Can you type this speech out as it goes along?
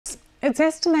It's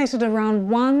estimated around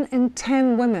 1 in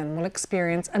 10 women will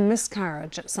experience a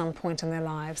miscarriage at some point in their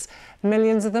lives.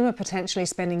 Millions of them are potentially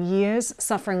spending years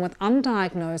suffering with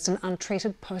undiagnosed and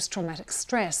untreated post-traumatic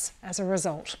stress as a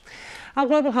result. Our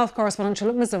global health correspondent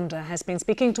Philip Mazumda has been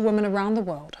speaking to women around the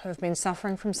world who have been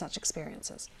suffering from such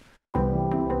experiences.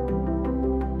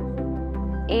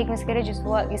 I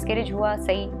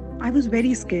was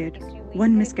very scared.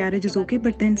 One miscarriage is okay,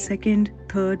 but then second,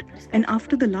 third, and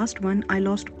after the last one, I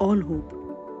lost all hope.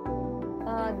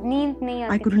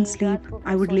 I couldn't sleep.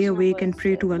 I would lay awake and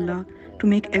pray to Allah to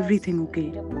make everything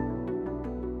okay.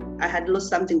 I had lost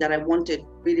something that I wanted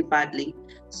really badly.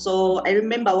 So I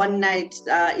remember one night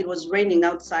it was raining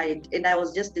outside and I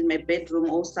was just in my bedroom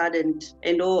all saddened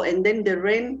and then the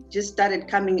rain just started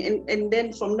coming and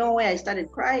then from nowhere I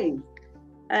started crying.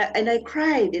 And I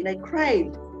cried and I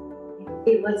cried.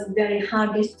 It was the very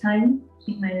hardest time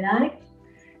in my life,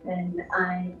 and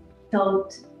I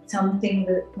thought something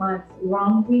was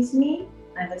wrong with me.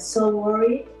 I was so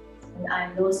worried, and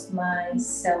I lost my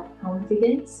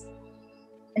self-confidence,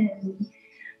 and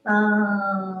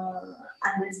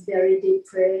I was very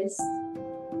depressed.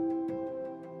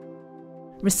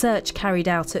 Research carried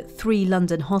out at 3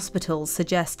 London hospitals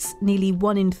suggests nearly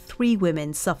 1 in 3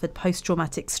 women suffered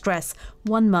post-traumatic stress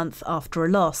 1 month after a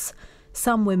loss.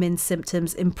 Some women's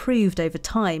symptoms improved over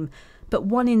time, but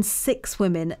 1 in 6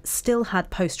 women still had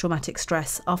post-traumatic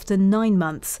stress after 9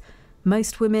 months.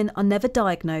 Most women are never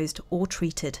diagnosed or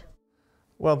treated.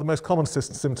 Well, the most common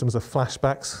symptoms are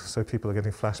flashbacks, so people are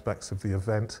getting flashbacks of the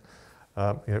event,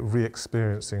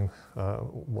 re-experiencing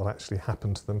what actually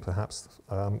happened to them perhaps.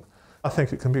 I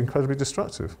think it can be incredibly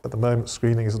destructive. At the moment,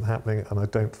 screening isn't happening, and I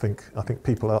think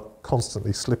people are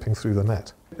constantly slipping through the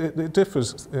net. It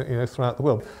differs, throughout the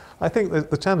world. I think that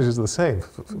the challenges are the same.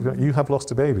 You have lost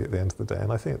a baby at the end of the day,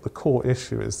 and I think the core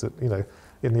issue is that,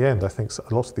 in the end, I think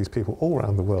a lot of these people all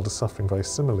around the world are suffering very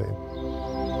similarly.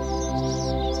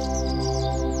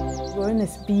 We're in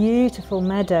this beautiful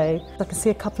meadow. I can see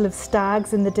a couple of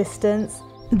stags in the distance.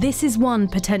 This is one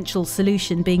potential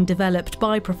solution being developed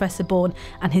by Professor Bourne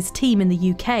and his team in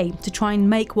the UK to try and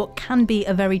make what can be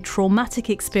a very traumatic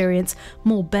experience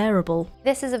more bearable.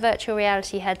 This is a virtual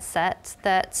reality headset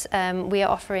that we are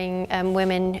offering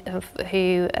women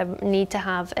who need to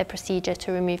have a procedure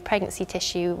to remove pregnancy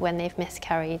tissue when they've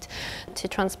miscarried, to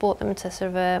transport them to sort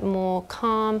of a more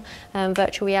calm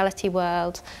virtual reality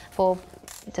world for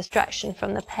distraction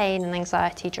from the pain and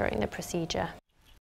anxiety during the procedure.